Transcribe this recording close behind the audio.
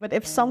But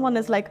if someone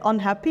is like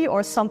unhappy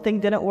or something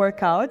didn't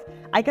work out,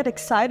 I get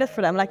excited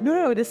for them. Like,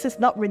 no, this is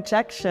not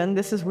rejection,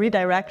 this is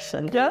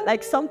redirection. Yeah.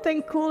 Like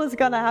something cool is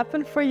gonna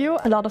happen for you.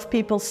 A lot of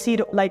people see,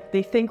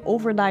 they think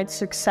overnight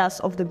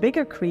success of the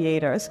bigger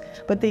creators,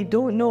 but they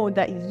don't know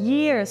that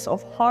years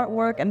of hard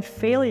work and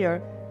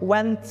failure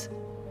went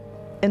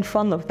in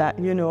front of that,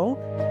 you know?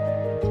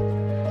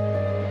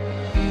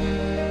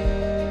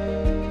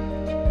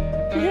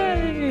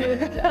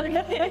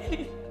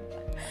 Yay!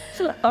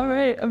 All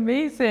right,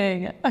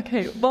 amazing.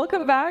 Okay,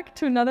 welcome back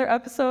to another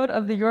episode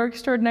of the Your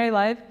Extraordinary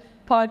Life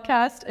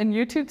podcast and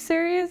YouTube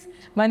series.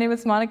 My name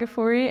is Monica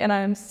Fourie, and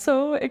I'm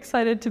so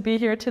excited to be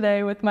here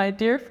today with my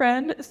dear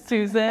friend,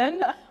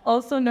 Susan,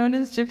 also known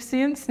as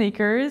Gypsy and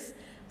Sneakers.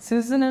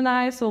 Susan and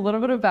I, so a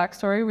little bit of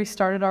backstory, we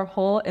started our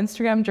whole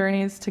Instagram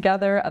journeys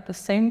together at the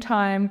same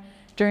time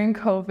during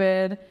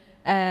COVID.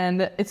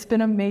 And it's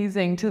been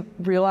amazing to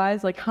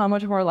realize like how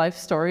much of our life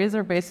stories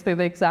are basically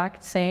the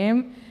exact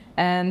same.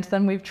 And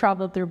then we've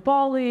traveled through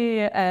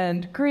Bali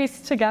and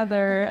Greece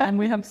together, and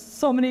we have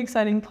so many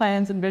exciting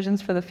plans and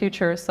visions for the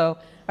future. So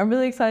I'm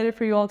really excited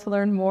for you all to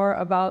learn more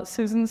about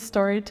Susan's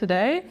story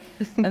today.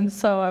 And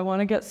so I want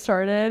to get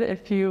started.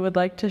 If you would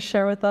like to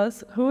share with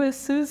us, who is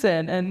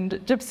Susan and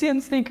Gypsy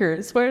and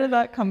Sneakers? Where did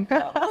that come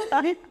from?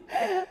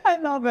 I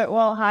love it.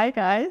 Well, hi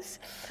guys.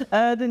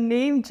 The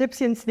name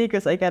Gypsy and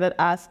Sneakers, I get it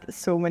asked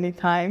so many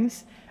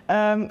times.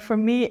 For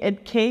me,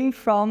 it came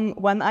from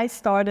when I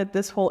started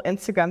this whole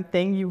Instagram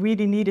thing, you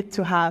really needed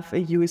to have a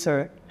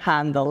user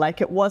handle,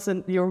 like it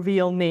wasn't your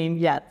real name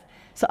yet.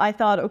 So I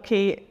thought,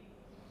 okay,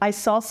 I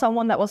saw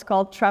someone that was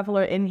called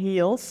Traveler in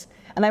Heels,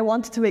 and I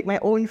wanted to make my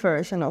own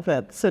version of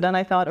it. So then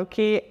I thought,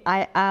 okay,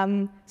 I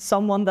am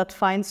someone that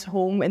finds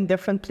home in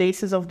different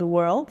places of the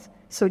world,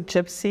 so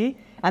Gypsy.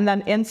 And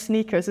then in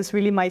Sneakers is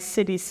really my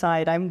city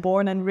side. I'm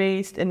born and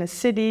raised in a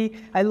city.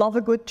 I love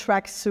a good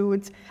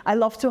tracksuit. I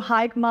love to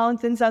hike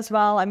mountains as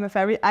well. I'm a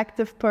very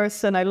active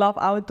person. I love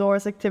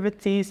outdoors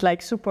activities,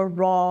 like super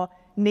raw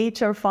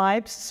nature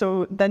vibes.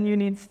 So then you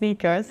need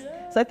sneakers.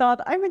 Yeah. So I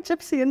thought, I'm a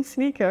Gypsy in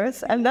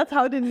Sneakers. And that's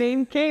how the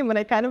name came. And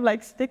I kind of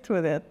like sticked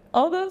with it.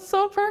 Oh, that's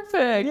so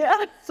perfect.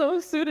 Yeah.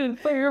 So suited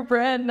for your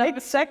brand.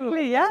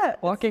 Exactly, yeah.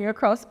 Walking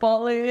across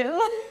Bali.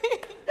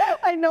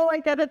 I know, I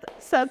get it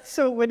said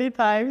so many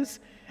times.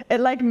 It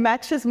like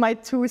matches my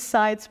two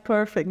sides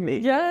perfectly.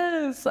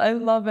 Yes, I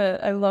love it.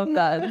 I love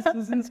that.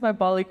 Susan's my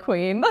Bali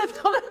queen. That's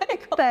what I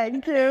call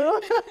Thank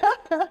you.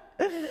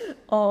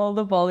 All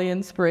the Bali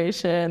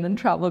inspiration and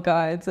travel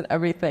guides and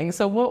everything.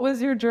 So what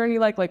was your journey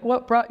like? Like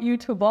what brought you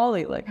to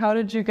Bali? Like how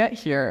did you get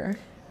here?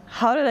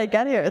 How did I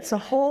get here? It's a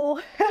whole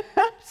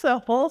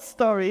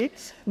story.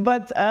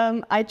 But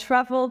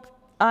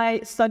I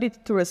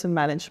studied tourism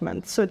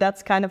management. So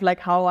that's kind of like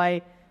how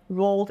I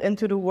rolled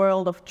into the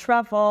world of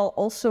travel,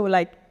 also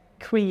like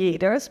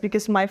creators,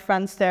 because my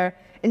friends there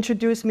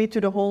introduced me to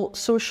the whole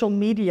social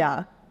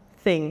media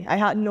thing. I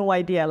had no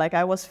idea. Like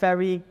I was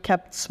very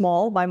kept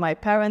small by my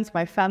parents,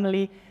 my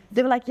family.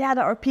 They were like, yeah,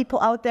 there are people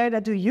out there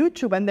that do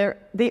YouTube and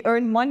they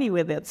earn money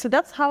with it. So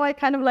that's how I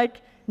kind of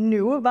like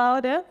knew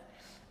about it.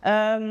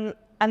 And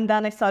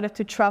then I started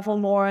to travel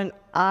more, and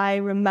I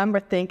remember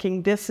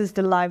thinking, this is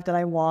the life that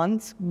I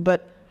want,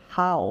 but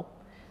how?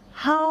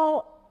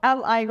 How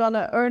am I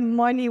gonna earn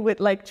money with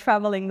like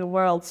traveling the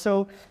world?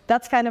 So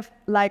that's kind of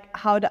like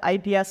how the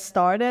idea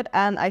started,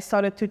 and I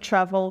started to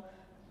travel.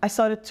 I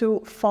started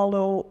to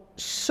follow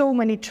so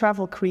many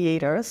travel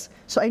creators.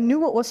 So I knew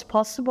what was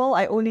possible.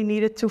 I only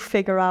needed to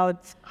figure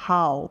out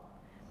how.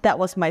 That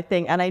was my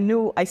thing. And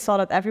I saw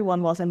that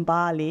everyone was in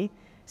Bali.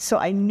 So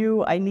I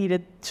knew I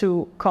needed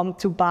to come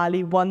to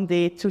Bali one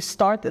day to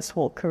start this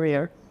whole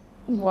career.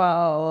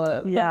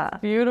 Wow. Yeah.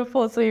 That's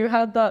beautiful. So you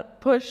had that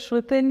push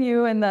within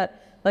you, and that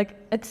like,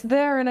 it's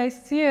there and I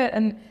see it.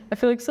 And I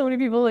feel like so many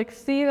people like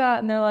see that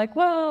and they're like,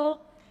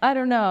 well, I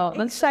don't know.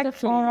 That's such a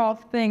far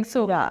off thing.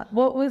 So yeah.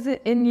 What was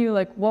it in you?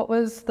 Like, what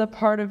was the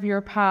part of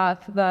your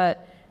path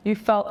that you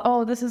felt,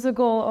 oh, this is a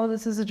goal. Oh,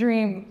 this is a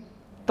dream,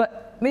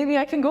 but maybe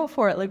I can go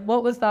for it. Like,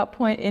 what was that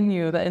point in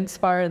you that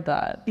inspired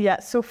that? Yeah.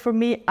 So for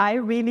me, I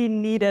really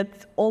needed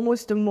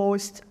almost the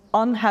most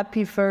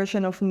unhappy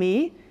version of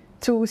me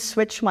to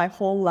switch my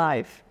whole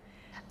life.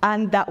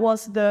 And that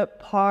was the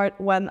part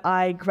when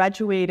I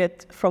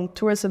graduated from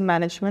tourism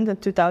management in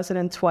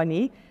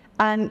 2020,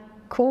 and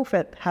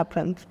COVID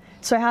happened.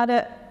 So I had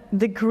a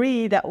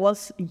degree that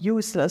was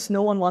useless.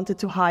 No one wanted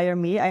to hire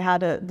me. I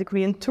had a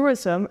degree in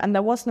tourism, and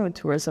there was no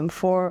tourism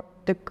for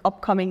the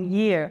upcoming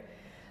year.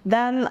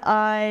 Then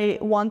I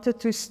wanted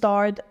to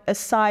start a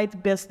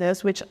side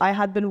business, which I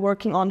had been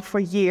working on for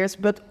years,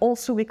 but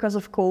also because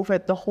of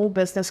COVID, the whole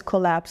business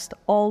collapsed.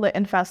 All the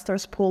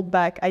investors pulled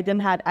back. I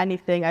didn't have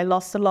anything. I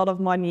lost a lot of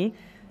money.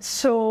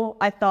 So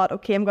I thought,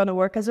 okay, I'm going to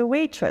work as a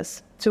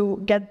waitress to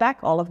get back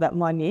all of that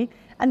money.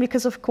 And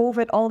because of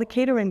COVID, all the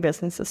catering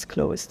businesses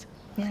closed.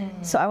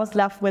 So I was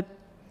left with,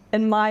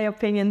 in my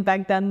opinion,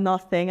 back then,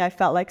 nothing. I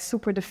felt like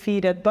super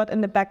defeated. But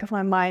in the back of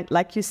my mind,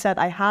 like you said,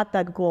 I had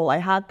that goal. I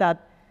had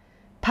that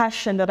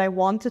passion that I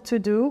wanted to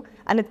do.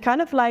 And it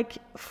kind of like,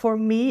 for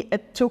me,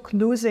 it took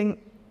losing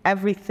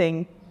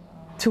everything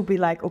to be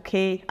like,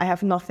 okay, I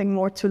have nothing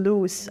more to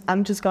lose.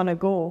 I'm just gonna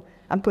go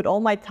and put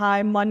all my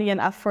time, money, and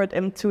effort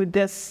into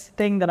this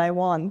thing that I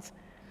want.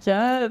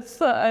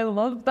 Yes, I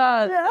love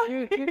that. Yeah.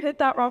 You hit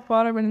that rock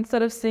bottom, and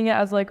instead of seeing it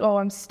as like, oh,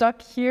 I'm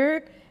stuck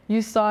here,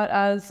 you saw it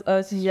as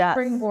a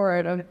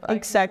springboard.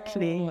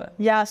 Exactly.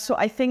 Yeah, so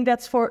I think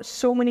that's for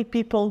so many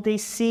people, they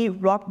see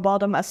rock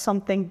bottom as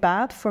something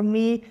bad. For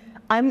me,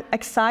 I'm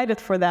excited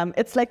for them.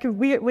 It's like a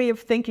weird way of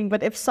thinking,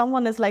 but if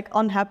someone is like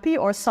unhappy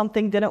or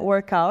something didn't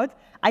work out,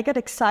 I get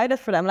excited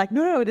for them. Like,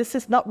 no, this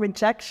is not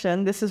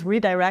rejection, this is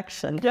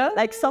redirection. Yeah.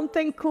 Like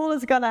something cool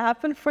is gonna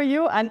happen for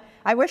you. And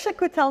I wish I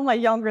could tell my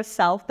younger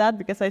self that,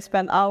 because I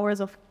spent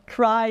hours of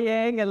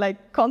crying and like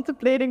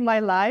contemplating my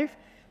life.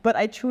 But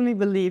I truly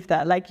believe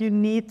that, like, you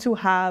need to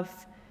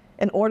have,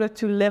 in order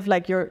to live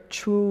like your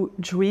true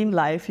dream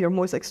life, your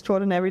most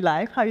extraordinary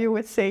life, how you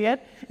would say it,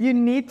 you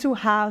need to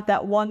have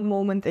that one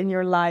moment in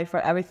your life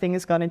where everything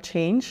is going to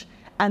change,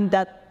 and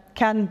that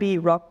can be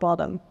rock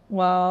bottom.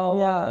 Wow.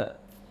 Yeah.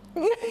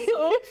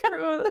 So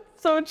true.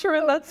 So true.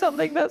 And that's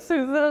something that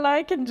Susan and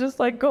I can just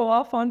like go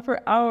off on for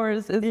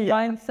hours, is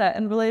mindset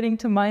and relating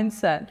to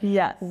mindset.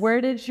 Yes.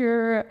 Where did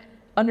your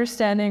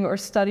understanding or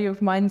study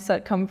of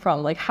mindset come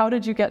from? Like, how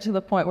did you get to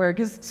the point where,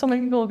 because so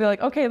many people will be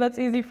like, okay, that's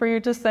easy for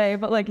you to say,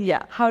 but like,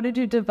 how did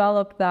you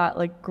develop that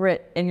like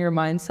grit in your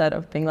mindset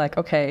of being like,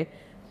 okay,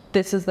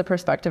 this is the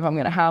perspective I'm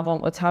going to have on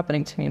what's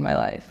happening to me in my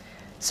life?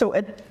 So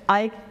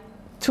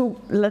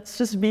let's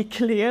just be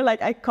clear,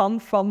 like I come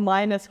from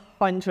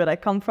 -100. I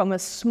come from a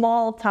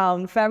small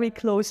town, very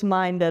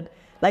close-minded.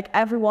 Like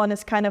everyone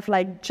is kind of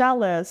like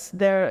jealous.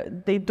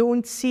 They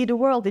don't see the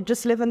world. They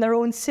just live in their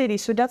own city.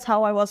 So that's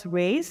how I was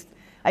raised.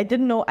 I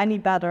didn't know any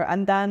better.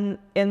 And then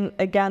in,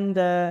 again,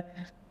 the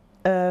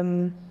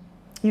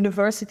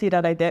university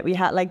that I did, we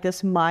had like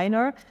this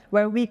minor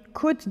where we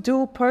could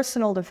do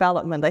personal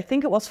development. I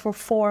think it was for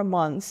 4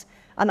 months.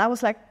 And I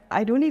was like,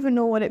 I don't even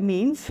know what it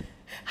means.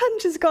 I'm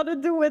just gonna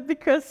do it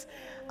because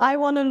I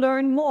want to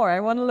learn more. I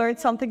want to learn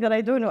something that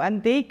I don't know.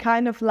 And they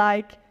kind of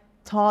like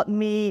taught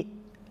me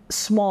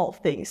small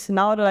things.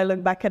 Now that I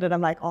look back at it,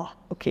 I'm like, oh,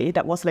 okay,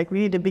 that was like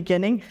really the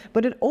beginning.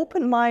 But it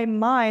opened my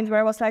mind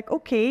where I was like,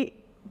 okay,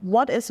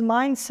 what is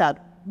mindset?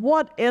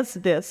 What is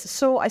this?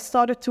 So I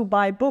started to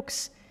buy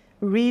books,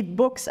 read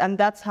books, and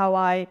that's how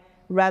I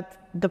read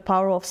The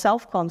Power of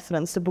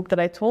Self-Confidence, the book that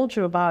I told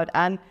you about.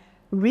 And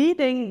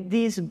reading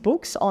these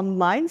books on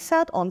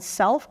mindset, on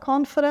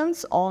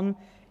self-confidence, on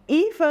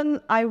even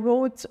I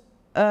read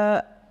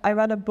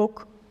a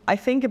book, I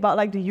think about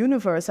like the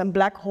universe and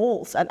black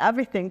holes and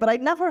everything, but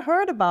I'd never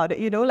heard about it,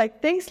 you know,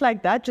 like things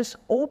like that, just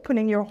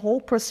opening your whole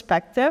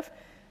perspective.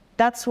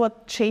 That's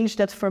what changed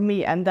it for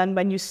me. And then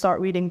when you start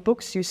reading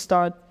books, you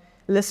start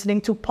listening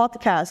to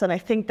podcasts. And I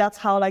think that's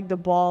how like the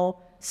ball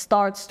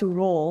starts to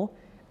roll.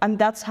 And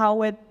that's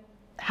how it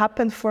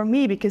happened for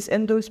me, because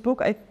in those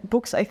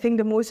books, I think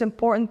the most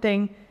important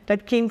thing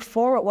that came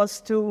forward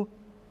was to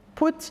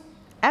put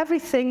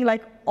everything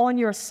like on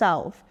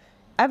yourself.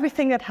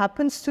 Everything that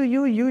happens to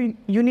you,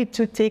 you need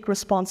to take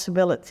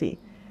responsibility.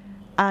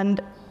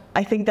 And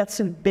I think that's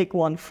a big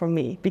one for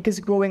me, because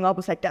growing up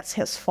was like, that's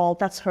his fault,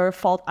 that's her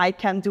fault, I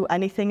can't do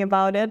anything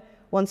about it.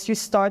 Once you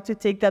start to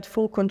take that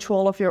full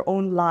control of your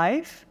own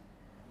life,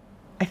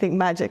 I think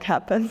magic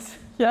happens.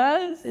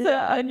 Yes,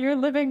 and you're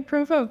living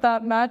proof of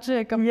that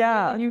magic.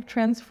 You've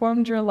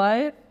transformed your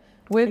life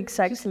with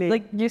exactly, just,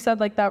 like you said,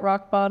 like that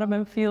rock bottom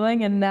and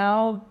feeling, and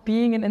now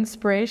being an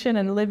inspiration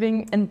and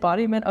living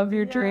embodiment of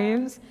your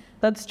dreams.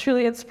 That's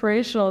truly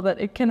inspirational,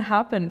 that it can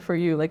happen for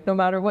you, like no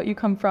matter what you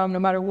come from, no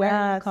matter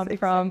where you come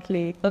from.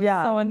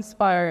 That's so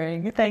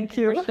inspiring. Thank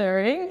you for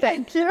sharing.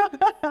 Thank you.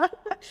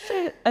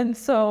 And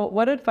so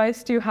what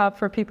advice do you have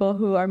for people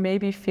who are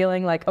maybe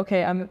feeling like,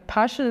 okay, I'm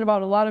passionate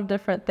about a lot of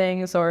different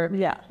things, or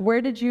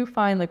where did you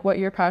find like what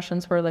your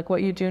passions were, like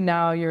what you do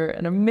now? You're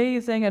an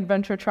amazing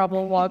adventure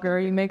travel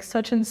vlogger. You make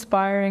such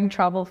inspiring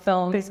travel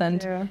films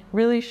and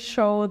really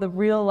show the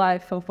real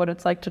life of what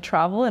it's like to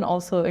travel, and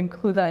also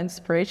include that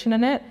inspiration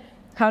in it.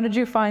 How did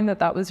you find that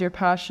that was your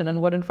passion,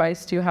 and what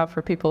advice do you have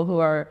for people who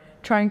are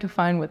trying to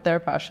find what their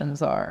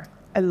passions are?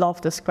 I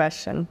love this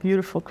question.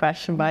 Beautiful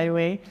question, by the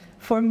way.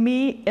 For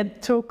me,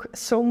 it took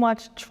so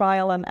much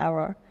trial and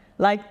error.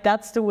 Like,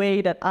 that's the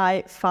way that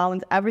I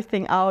found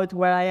everything out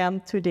where I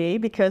am today,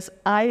 because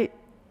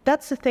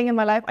that's the thing in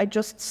my life, I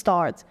just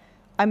start.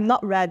 I'm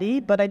not ready,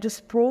 but I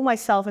just throw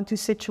myself into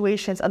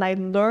situations, and I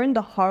learn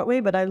the hard way,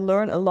 but I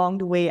learn along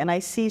the way. And I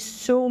see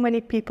so many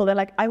people, they're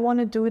like, I want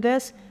to do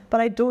this, but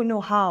I don't know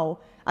how.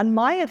 And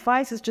my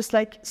advice is just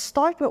like,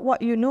 start with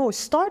what you know.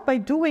 Start by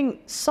doing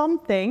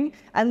something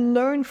and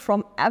learn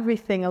from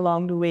everything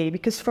along the way.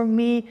 Because for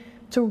me,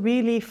 to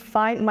really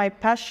find my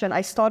passion,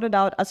 I started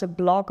out as a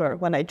blogger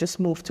when I just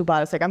moved to Bali.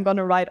 I was like, I'm going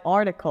to write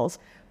articles.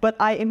 But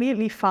I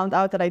immediately found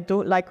out that I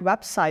don't like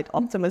website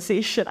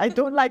optimization. I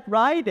don't like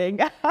writing.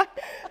 I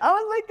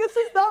was like, this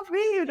is not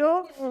me, you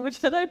know.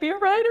 Should I be a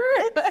writer?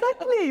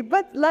 Exactly.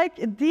 But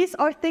like, these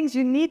are things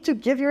you need to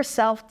give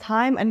yourself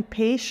time and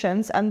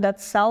patience and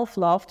that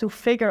self-love to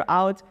figure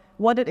out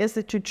what it is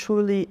that you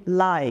truly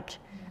like.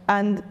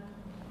 And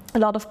a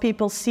lot of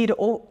people see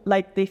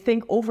they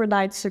think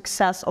overnight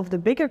success of the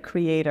bigger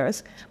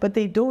creators, but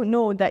they don't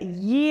know that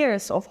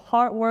years of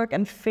hard work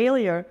and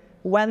failure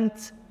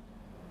went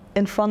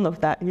in front of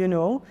that, you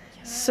know?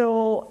 Yeah.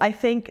 So I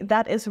think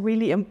that is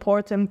really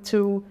important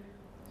to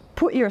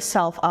put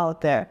yourself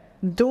out there.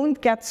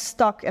 Don't get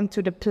stuck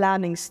into the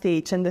planning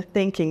stage and the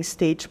thinking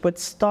stage, but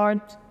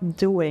start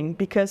doing.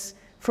 Because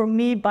for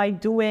me, by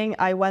doing,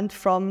 I went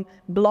from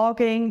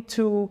blogging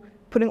to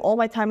putting all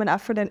my time and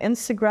effort in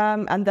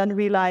Instagram, and then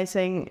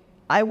realizing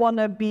I want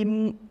to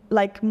be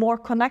like more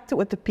connected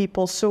with the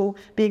people, so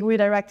being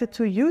redirected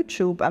to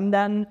YouTube. And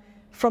then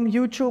from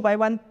YouTube, I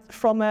went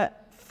from a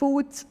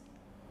food,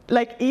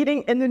 like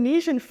eating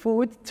Indonesian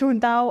food, to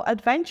now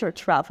adventure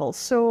travel.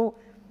 So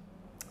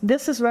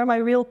this is where my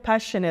real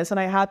passion is, and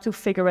I had to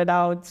figure it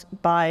out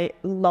by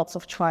lots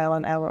of trial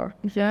and error.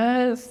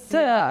 Yes,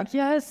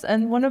 yes.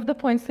 And one of the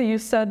points that you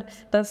said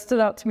that stood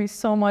out to me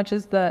so much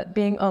is that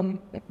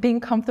being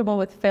comfortable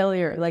with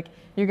failure. Like,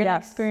 you're going to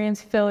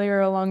experience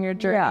failure along your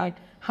journey. Yeah.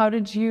 How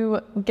did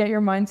you get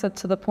your mindset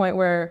to the point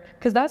where,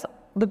 because that's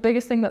the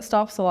biggest thing that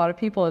stops a lot of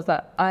people, is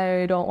that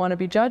I don't want to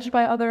be judged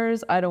by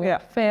others. I don't want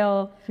to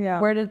fail.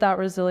 Yeah. Where did that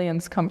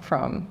resilience come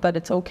from? That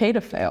it's okay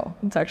to fail.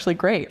 It's actually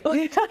great.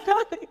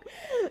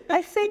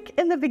 I think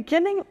in the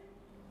beginning,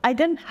 I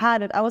didn't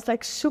have it. I was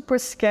like super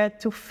scared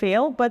to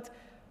fail. But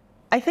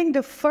I think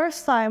the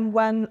first time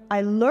when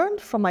I learned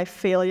from my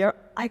failure,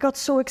 I got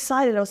so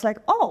excited. I was like,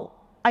 oh,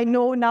 I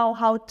know now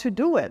how to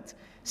do it.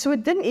 So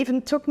it didn't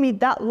even took me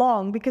that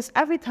long, because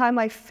every time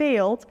I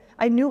failed,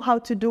 I knew how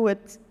to do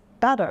it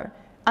better.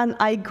 And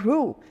I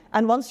grew.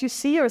 And once you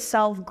see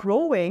yourself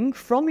growing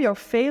from your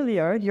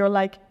failure, you're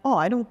like, oh,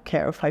 I don't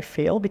care if I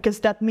fail, because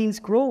that means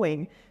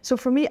growing. So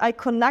for me, I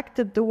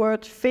connected the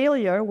word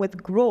failure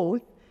with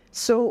growth.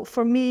 So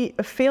for me,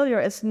 a failure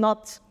is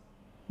not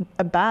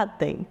a bad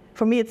thing.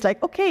 For me, it's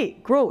like, okay,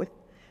 growth.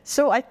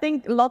 So I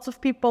think lots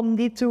of people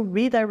need to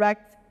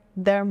redirect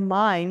their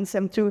minds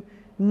and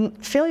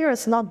failure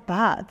is not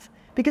bad,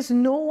 because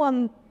no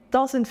one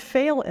doesn't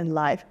fail in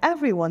life.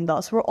 Everyone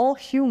does. We're all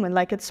human.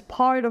 Like, it's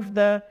part of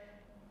the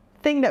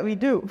thing that we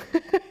do,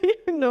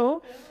 you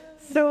know?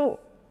 So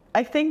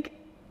I think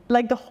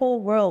like the whole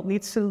world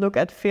needs to look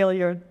at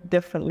failure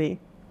differently.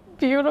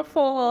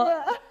 Beautiful.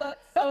 Yeah.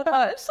 That's so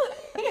much.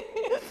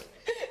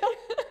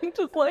 I'm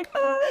just like, yeah,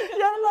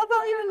 I love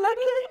how you're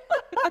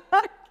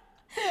looking.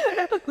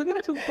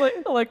 Just like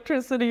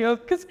electricity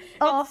of, because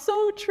it's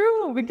so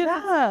true,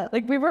 because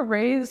like we were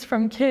raised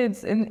from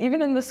kids, and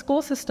even in the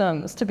school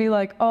systems, to be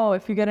like, oh,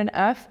 if you get an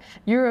F,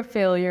 you're a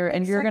failure,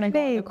 and you're gonna go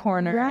in the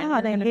corner. Yeah,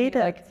 and I hate it.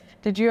 Like,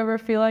 did you ever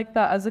feel like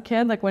that as a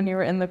kid, like when you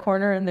were in the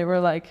corner and they were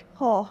like,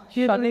 oh,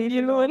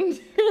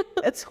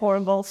 it's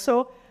horrible.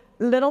 So,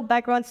 little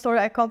background story,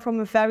 I come from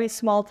a very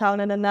small town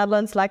in the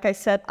Netherlands. Like I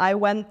said, I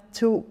went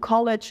to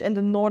college in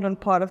the northern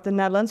part of the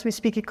Netherlands. We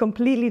speak a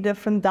completely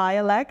different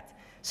dialect.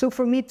 So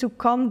for me to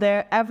come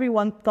there,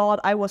 everyone thought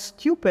I was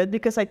stupid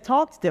because I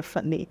talked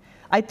differently.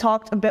 I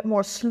talked a bit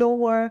more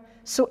slower.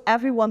 So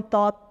everyone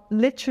thought,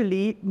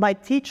 literally, my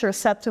teacher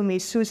said to me,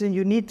 Susan,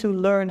 you need to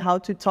learn how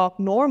to talk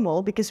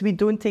normal because we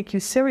don't take you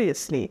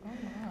seriously.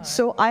 Oh,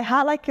 so I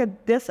had like a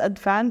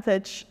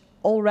disadvantage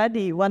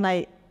already when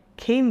I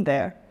came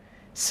there.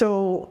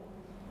 So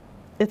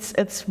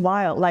it's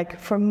wild. Like,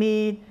 for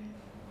me,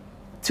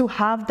 to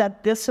have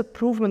that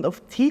disapproval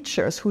of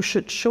teachers who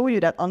should show you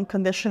that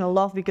unconditional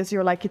love because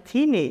you're like a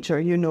teenager,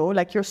 you know,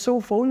 like you're so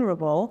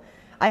vulnerable.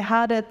 I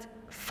had it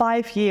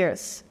 5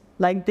 years.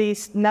 Like, they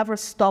never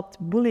stopped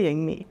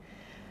bullying me.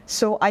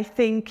 So I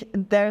think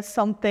there's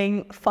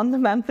something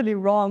fundamentally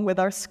wrong with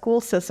our school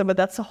system, but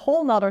that's a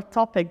whole nother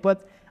topic.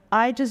 But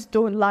I just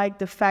don't like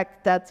the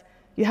fact that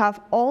you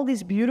have all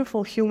these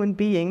beautiful human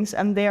beings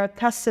and they are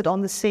tested on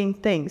the same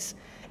things.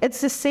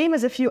 It's the same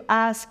as if you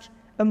ask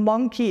a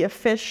monkey, a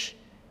fish,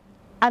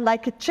 and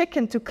like a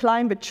chicken to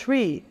climb a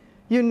tree,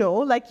 you know,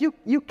 like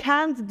you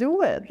can't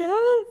do it.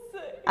 Yes.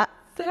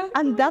 Exactly.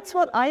 And that's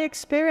what I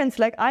experienced.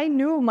 Like, I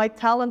knew my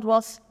talent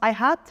was, I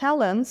had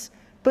talents,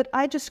 but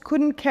I just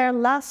couldn't care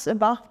less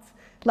about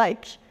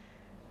like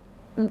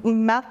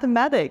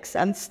mathematics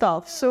and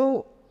stuff.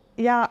 So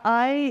yeah,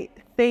 I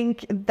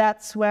think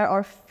that's where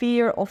our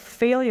fear of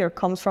failure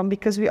comes from,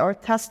 because we are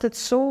tested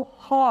so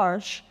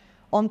harsh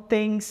on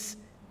things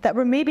that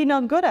we're maybe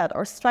not good at,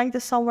 or strength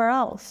is somewhere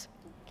else.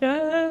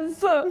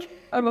 Yes,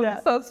 I'm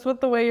obsessed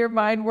with the way your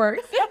mind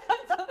works.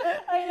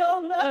 I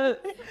know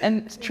that.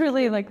 And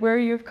truly, like, where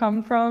you've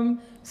come from,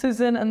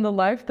 Susan, and the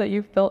life that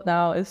you've built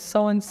now is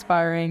so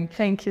inspiring.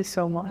 Thank you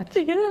so much.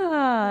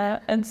 Yeah.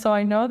 And so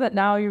I know that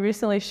now you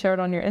recently shared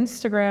on your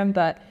Instagram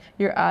that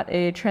you're at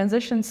a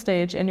transition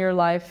stage in your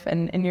life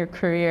and in your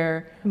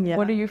career. Yeah.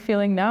 What are you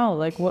feeling now?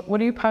 Like, what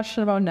are you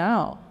passionate about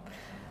now?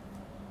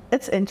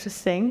 It's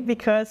interesting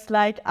because,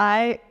 like,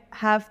 I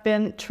have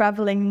been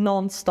traveling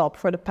non-stop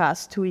for the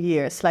past 2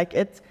 years. Like,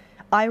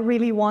 I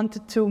really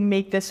wanted to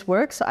make this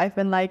work, so I've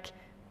been like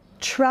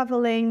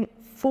traveling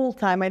full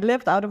time. I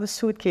lived out of a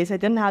suitcase. I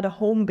didn't have a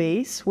home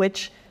base,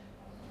 which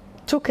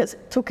took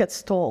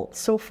its toll.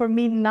 So for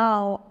me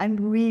now, I'm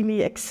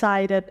really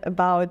excited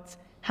about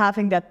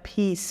having that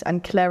peace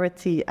and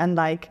clarity and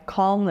like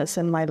calmness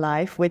in my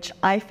life, which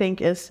I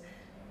think is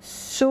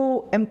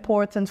so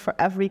important for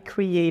every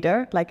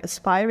creator, like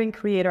aspiring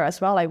creator as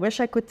well. I wish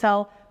I could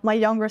tell my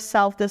younger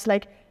self this,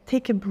 like,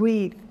 take a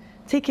breathe,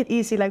 take it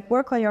easy, like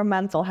work on your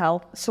mental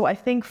health. So I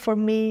think for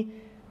me,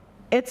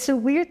 it's a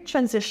weird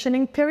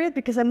transitioning period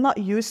because I'm not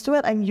used to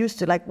it. I'm used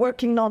to like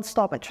working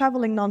nonstop and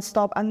traveling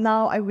nonstop. And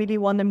now I really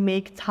want to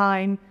make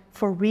time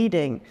for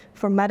reading,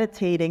 for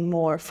meditating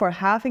more, for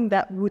having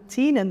that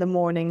routine in the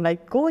morning,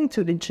 like going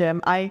to the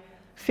gym. I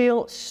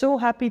feel so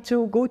happy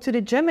to go to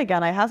the gym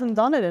again. I haven't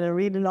done it in a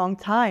really long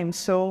time.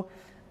 So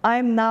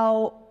I'm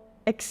now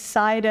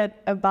excited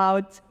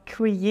about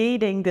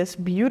creating this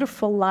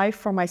beautiful life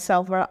for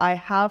myself where I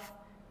have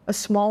a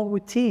small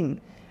routine,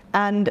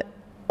 and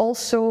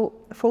also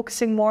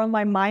focusing more on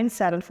my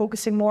mindset and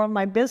focusing more on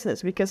my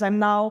business, because I'm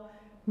now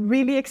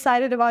really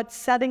excited about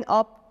setting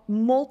up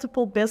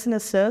multiple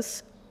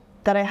businesses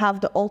that I have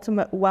the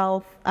ultimate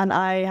wealth and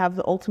I have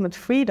the ultimate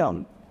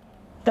freedom.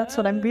 That's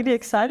what I'm really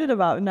excited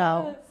about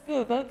now.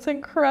 Yes, that's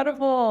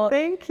incredible.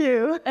 Thank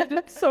you. And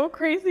it's so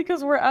crazy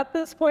because we're at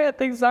this point at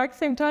the exact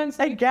same time.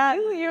 So Again. I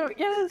feel you,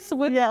 yes,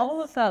 with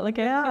all of that. Like,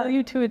 I feel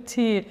you to a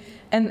T.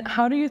 And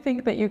how do you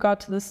think that you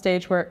got to the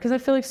stage where, because I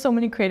feel like so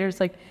many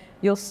creators, like,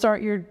 you'll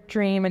start your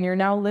dream and you're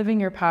now living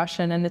your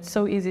passion, and it's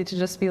so easy to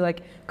just be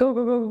like, go,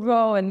 go, go,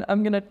 go, and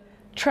I'm going to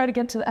try to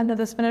get to the end of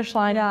this finish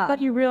line. Yeah.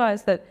 But you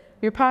realize that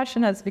your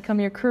passion has become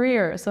your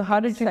career. So how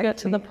did you get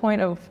to the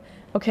point of,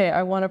 okay,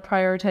 I want to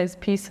prioritize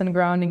peace and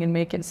grounding and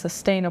make it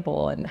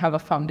sustainable and have a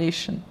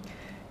foundation?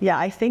 Yeah,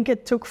 I think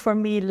it took for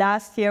me,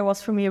 last year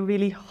was for me a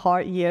really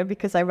hard year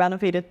because I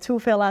renovated 2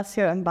 villas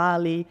here in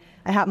Bali.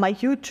 I had my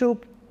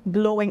YouTube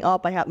blowing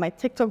up, I had my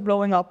TikTok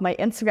blowing up, my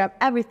Instagram,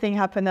 everything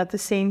happened at the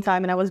same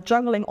time, and I was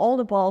juggling all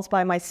the balls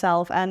by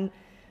myself. And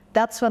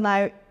that's when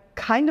I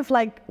kind of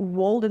like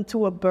rolled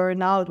into a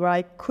burnout where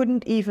I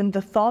couldn't even,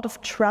 the thought of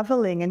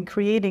traveling and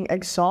creating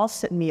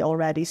exhausted me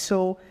already.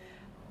 So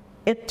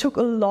it took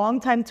a long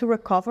time to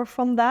recover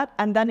from that.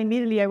 And then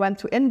immediately I went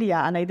to India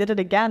and I did it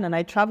again, and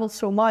I traveled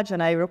so much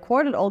and I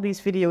recorded all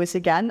these videos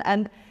again.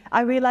 And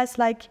I realized,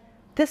 like,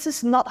 this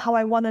is not how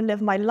I want to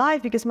live my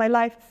life, because my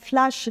life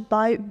flashed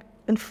by,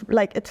 and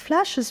like it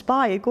flashes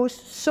by. It goes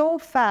so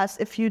fast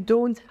if you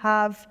don't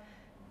have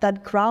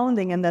that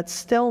grounding and that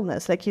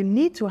stillness. Like, you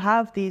need to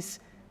have these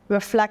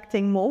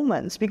reflecting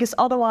moments, because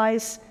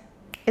otherwise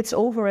it's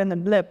over in a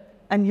blip,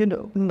 and you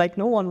know, like,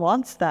 no one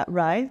wants that,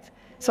 right?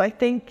 So I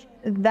think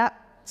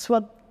that's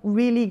what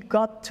really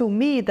got to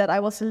me, that I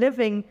was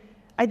living,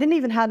 I didn't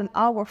even have an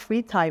hour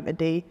free time a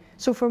day.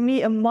 So for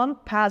me, a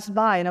month passed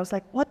by and I was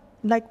like,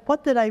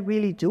 what did I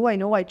really do? I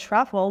know I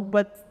traveled,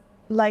 but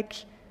like,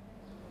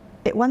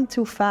 it went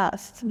too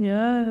fast.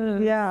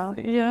 Yeah,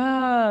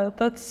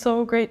 that's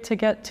so great to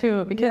get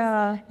to,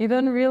 because you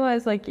then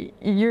realize, like,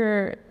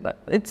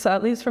 it's,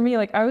 at least for me,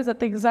 like, I was at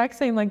the exact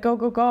same, like, go,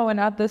 go, go, and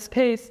at this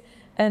pace,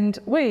 and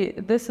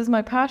wait, this is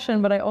my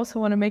passion, but I also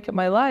want to make it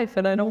my life,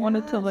 and I don't want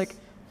it to, like,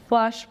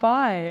 flash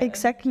by.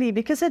 Exactly,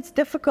 because it's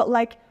difficult.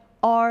 Like,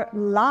 our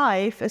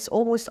life is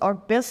almost our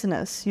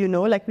business, you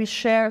know, like, we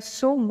share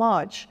so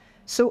much.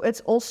 So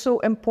it's also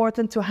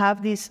important to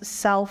have these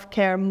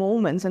self-care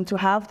moments and to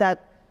have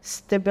that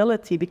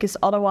stability, because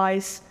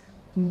otherwise,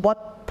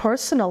 what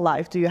personal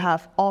life do you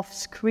have off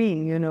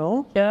screen, you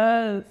know?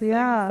 Yes,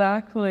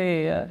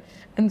 exactly.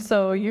 And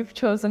so you've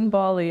chosen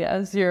Bali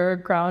as your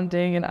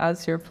grounding and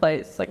as your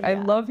place. Like, I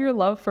love your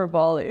love for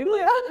Bali.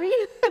 Yeah,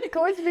 it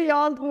goes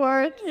beyond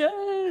words.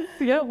 Yes.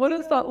 Yeah. What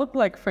does that look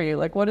like for you?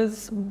 Like,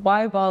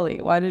 why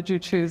Bali? Why did you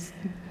choose?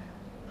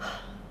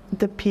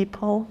 The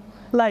people.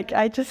 Like,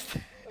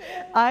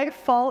 I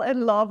fall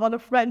in love on a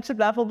friendship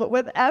level, but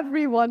with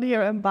everyone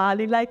here in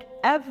Bali, like,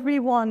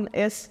 everyone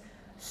is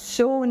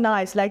so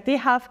nice. Like, they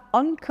have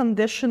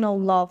unconditional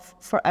love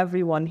for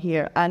everyone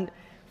here. And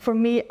for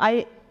me,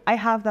 I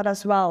have that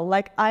as well.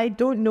 Like, I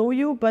don't know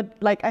you, but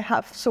like, I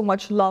have so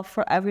much love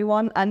for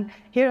everyone. And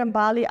here in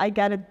Bali, I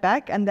get it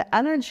back. And the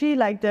energy,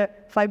 like the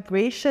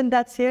vibration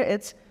that's here,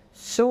 it's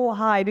so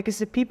high, because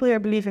the people here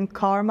believe in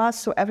karma.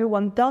 So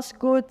everyone does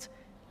good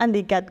and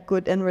they get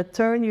good in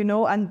return, you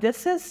know. And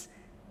this is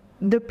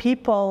the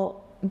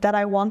people that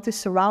I want to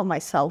surround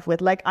myself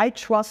with. Like, I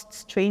trust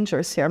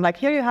strangers here. I'm like,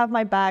 here, you have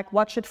my back,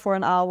 watch it for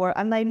an hour.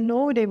 And I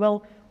know they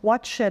will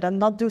watch it and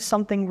not do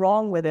something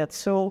wrong with it.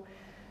 So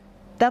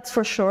that's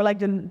for sure, like,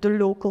 the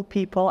local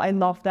people, I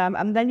love them.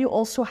 And then you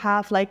also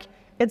have, like,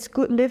 it's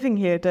good living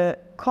here. The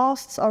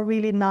costs are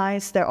really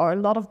nice. There are a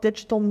lot of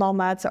digital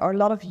nomads. There are a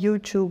lot of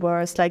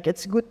YouTubers. Like,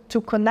 it's good to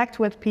connect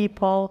with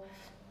people.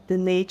 The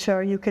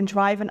nature, you can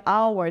drive an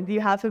hour, you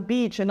have a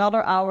beach,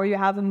 another hour you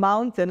have a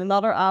mountain,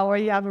 another hour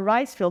you have a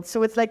rice field.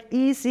 So it's like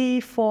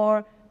easy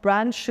for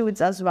brand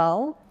shoots as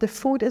well. The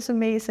food is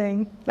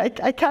amazing.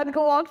 Like, I can't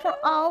go on for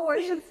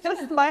hours. It's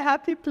just my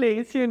happy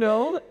place, you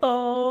know?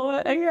 Oh,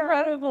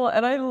 incredible.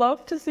 And I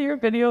love to see your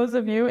videos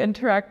of you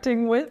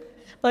interacting with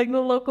like the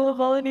local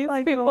Balinese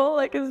people.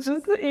 Like it's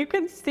just, you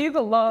can see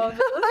the love.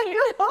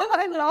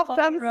 I love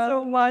them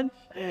so much.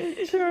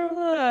 Sure.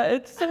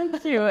 It's so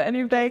cute. And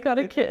you've got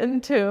a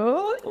kitten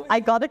too. I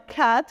got a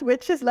cat,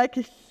 which is like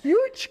a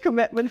huge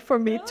commitment for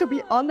me, to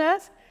be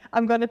honest.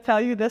 I'm going to tell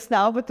you this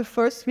now, but the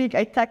first week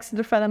I texted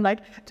a friend, I'm like,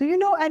 do you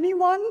know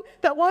anyone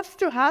that wants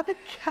to have a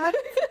cat?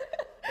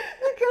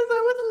 Because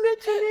I was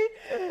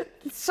literally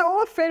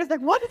so afraid. I was like,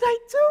 what did I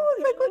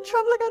do? Like, we're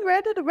traveling on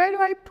where do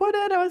I put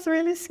it? I was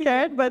really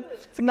scared,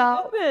 but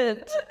now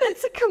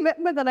it's a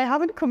commitment and I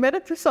haven't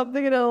committed to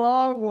something in a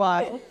long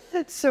while.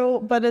 So,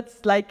 but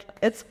it's like,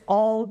 it's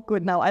all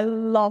good now. I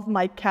love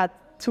my cat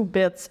to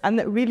bits, and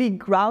it really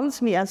grounds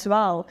me as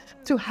well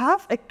to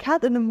have a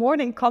cat in the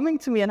morning coming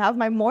to me and have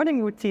my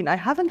morning routine. I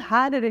haven't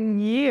had it in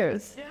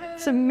years. Yes.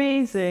 It's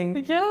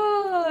amazing.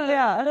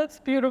 Yeah, that's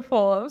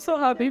beautiful. I'm so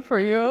happy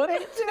for you.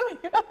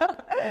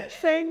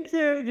 Thank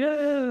you.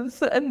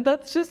 Yes, and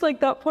that's just like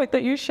that point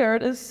that you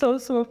shared is so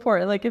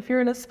important. Like if you're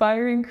an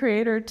aspiring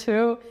creator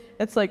too,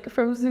 it's like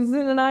from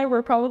Susan and I,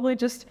 we're probably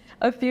just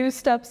a few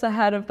steps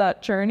ahead of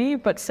that journey,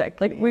 but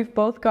like we've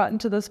both gotten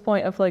to this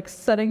point of like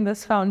setting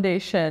this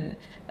foundation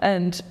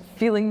and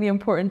feeling the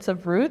importance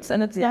of roots,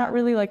 and it's not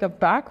really like a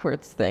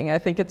backwards thing. I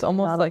think it's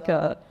almost like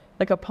a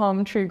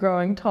palm tree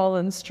growing tall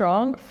and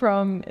strong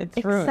from its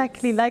roots.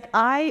 Exactly. Like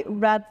I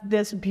read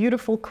this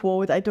beautiful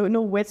quote. I don't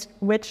know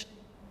which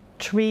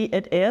tree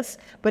it is,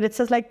 but it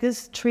says like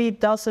this tree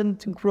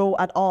doesn't grow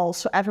at all,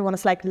 so everyone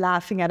is like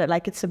laughing at it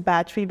like it's a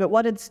bad tree, but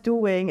what it's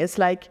doing is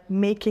like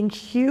making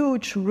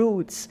huge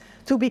roots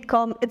to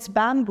become, it's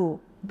bamboo.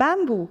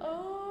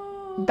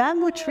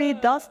 Bamboo tree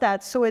does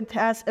that, so it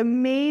has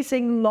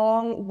amazing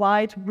long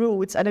wide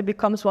roots and it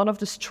becomes one of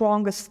the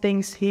strongest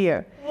things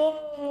here.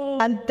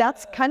 And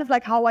that's kind of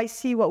like how I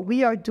see what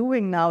we are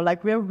doing now.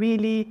 Like we're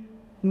really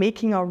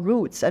making our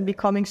roots and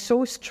becoming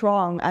so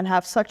strong and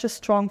have such a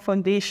strong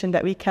foundation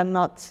that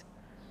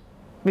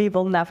we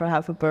will never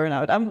have a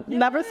burnout.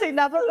 Never say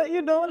never, but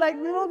you know, like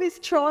we will be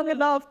strong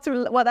enough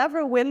to,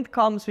 whatever wind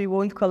comes, we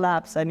won't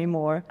collapse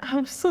anymore.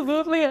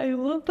 Absolutely, I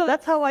love that.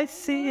 That's how I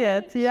see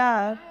it,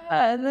 yeah.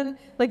 And then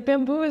like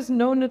bamboo is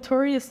known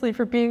notoriously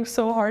for being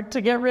so hard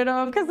to get rid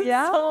of because it's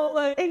so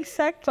like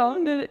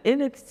founded in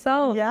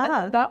itself.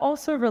 Yeah. And that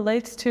also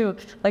relates to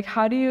like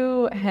how do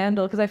you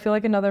handle, because I feel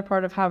like another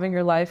part of having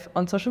your life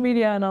on social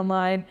media and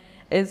online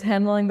is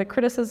handling the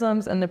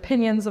criticisms and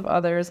opinions of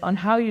others on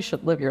how you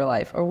should live your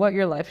life or what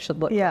your life should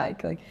look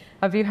like. Like,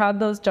 have you had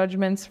those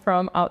judgments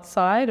from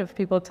outside of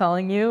people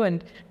telling you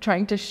and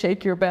trying to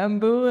shake your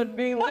bamboo and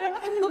being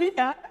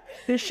like,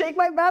 they shake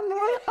my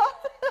bamboo?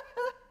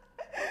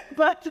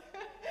 But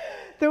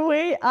the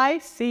way I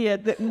see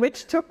it,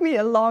 which took me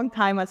a long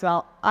time as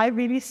well, I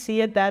really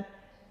see it that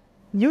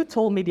you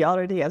told me the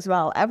other day as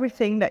well,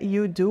 everything that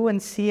you do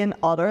and see in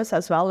others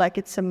as well, like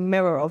it's a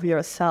mirror of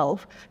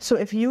yourself. So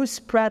if you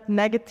spread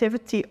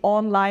negativity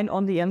online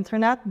on the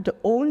internet, the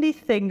only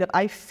thing that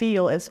I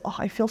feel is,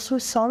 I feel so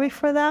sorry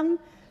for them,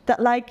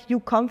 that like you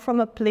come from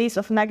a place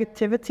of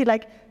negativity,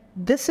 like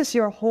this is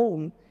your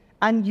home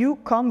and you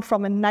come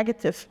from a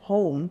negative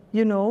home,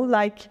 you know,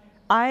 like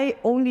I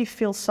only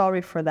feel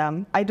sorry for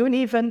them. I don't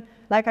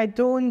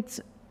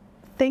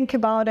think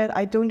about it.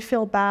 I don't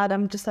feel bad.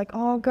 I'm just like,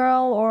 oh,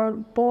 girl or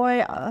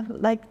boy,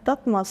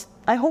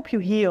 I hope you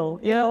heal,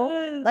 you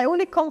know? I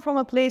only come from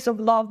a place of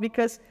love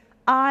because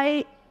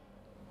there's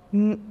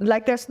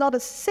not a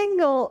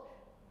single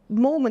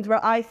moment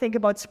where I think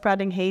about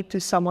spreading hate to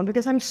someone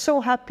because I'm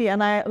so happy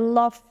and I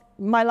love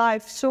my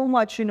life so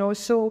much, you know?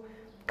 So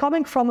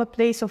coming from a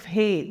place of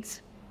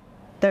hate,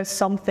 there's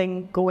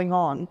something going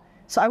on.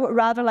 So I would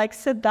rather like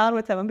sit down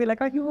with them and be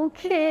like, are you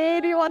okay?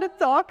 Do you want to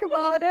talk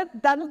about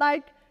it? Than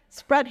like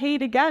spread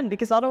hate again,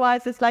 because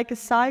otherwise it's like a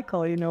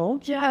cycle, you know?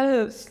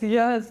 Yes,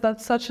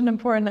 that's such an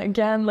important,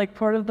 again, like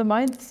part of the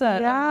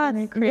mindset of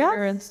being a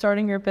creator and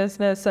starting your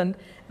business. And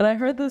I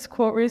heard this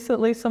quote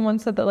recently, someone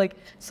said that like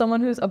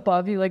someone who's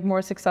above you, like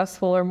more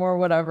successful or more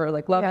whatever,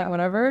 like loving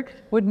whatever,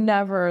 would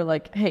never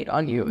like hate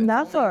on you.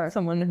 Never. Like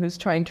someone who's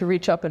trying to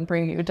reach up and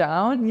bring you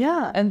down.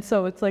 Yeah. And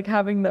so it's like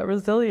having that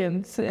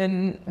resilience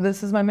in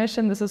this is my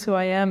mission, this is who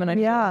I am, and I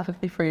feel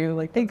empathy for you.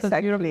 Like that's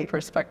a beautiful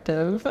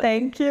perspective.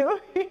 Thank you.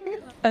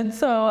 And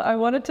so I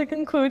wanted to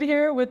conclude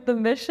here with the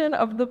mission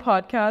of the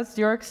podcast,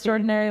 Your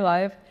Extraordinary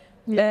Life.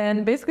 Yeah.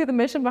 And basically the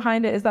mission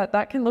behind it is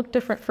that can look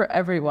different for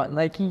everyone.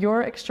 Like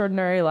your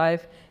extraordinary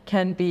life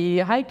can be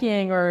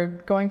hiking or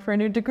going for a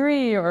new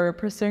degree or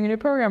pursuing a new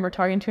program or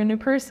talking to a new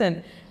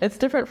person. It's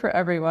different for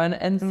everyone.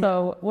 And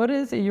so what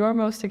does your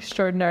most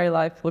extraordinary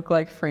life look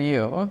like for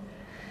you?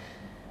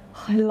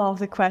 I love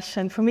the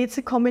question. For me, it's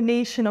a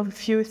combination of a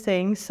few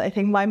things. I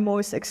think my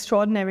most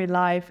extraordinary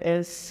life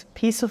is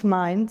peace of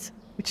mind,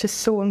 which is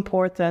so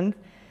important.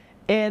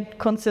 It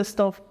consists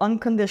of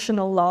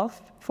unconditional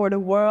love for the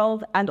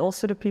world and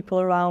also the people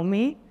around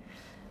me.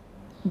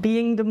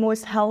 Being the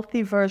most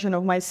healthy version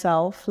of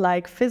myself,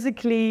 like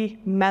physically,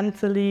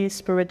 mentally,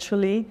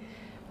 spiritually,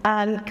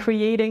 and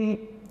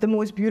creating the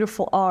most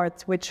beautiful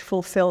art, which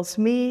fulfills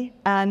me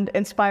and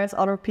inspires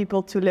other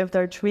people to live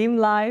their dream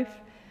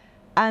life.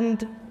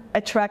 and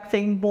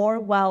attracting more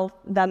wealth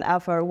than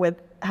ever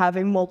with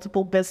having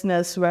multiple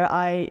business where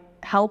I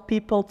help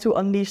people to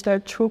unleash their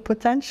true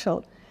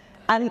potential.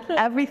 And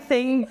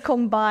everything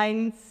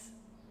combines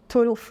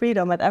total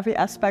freedom at every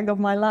aspect of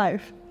my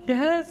life.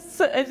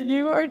 Yes, and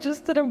you are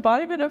just an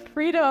embodiment of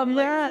freedom.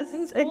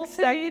 Yes,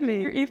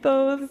 exactly. Your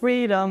ethos.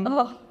 Freedom.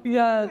 Oh,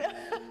 yes.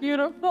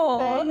 Beautiful.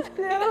 Thank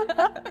you.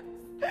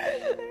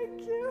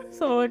 Thank you.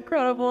 So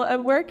incredible.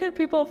 And where can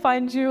people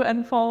find you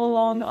and follow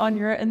along on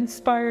your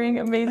inspiring,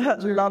 amazing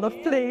journey? A lot of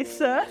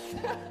places.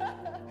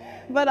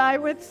 But I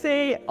would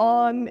say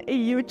on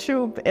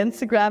YouTube,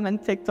 Instagram, and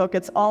TikTok,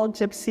 it's all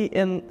Gypsy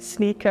in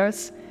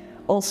sneakers.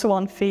 Also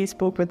on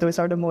Facebook, but those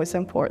are the most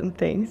important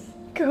things.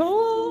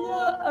 Cool.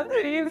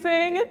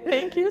 Amazing.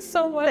 Thank you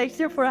so much. Thank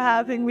you for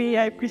having me.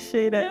 I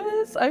appreciate it.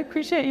 Yes, I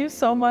appreciate you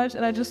so much.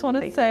 And I just want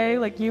to say,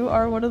 like, you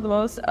are one of the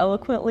most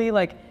eloquently,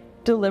 like,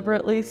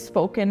 deliberately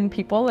spoken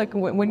people. Like,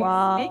 when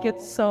you speak,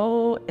 it's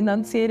so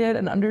enunciated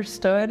and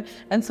understood.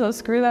 And so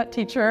screw that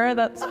teacher.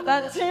 That's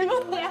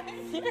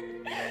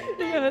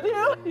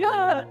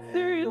yeah,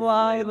 seriously.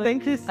 Wow,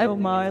 thank you so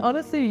much.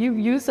 Honestly, you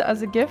use it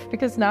as a gift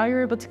because now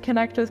you're able to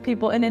connect with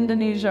people in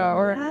Indonesia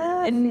or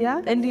in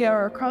India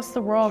or across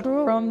the world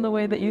from the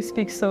way that you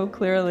speak so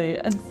clearly.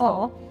 And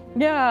so,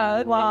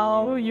 yeah,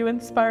 wow, you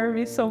inspire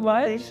me so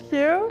much. Thank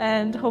you.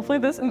 And hopefully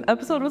this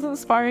episode was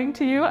inspiring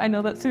to you. I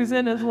know that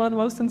Susan is one of the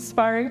most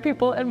inspiring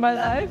people in my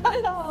life.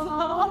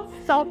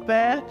 Stop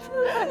it.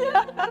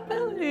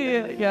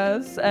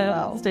 Yes,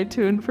 and stay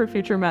tuned for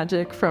future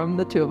magic from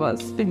the two of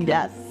us.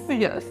 Yes.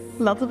 Yes.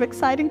 Lots of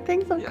exciting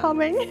things are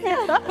coming.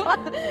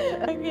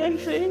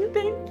 Amazing.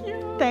 Thank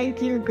you.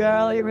 Thank you,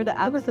 girl. You were the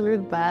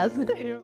absolute best.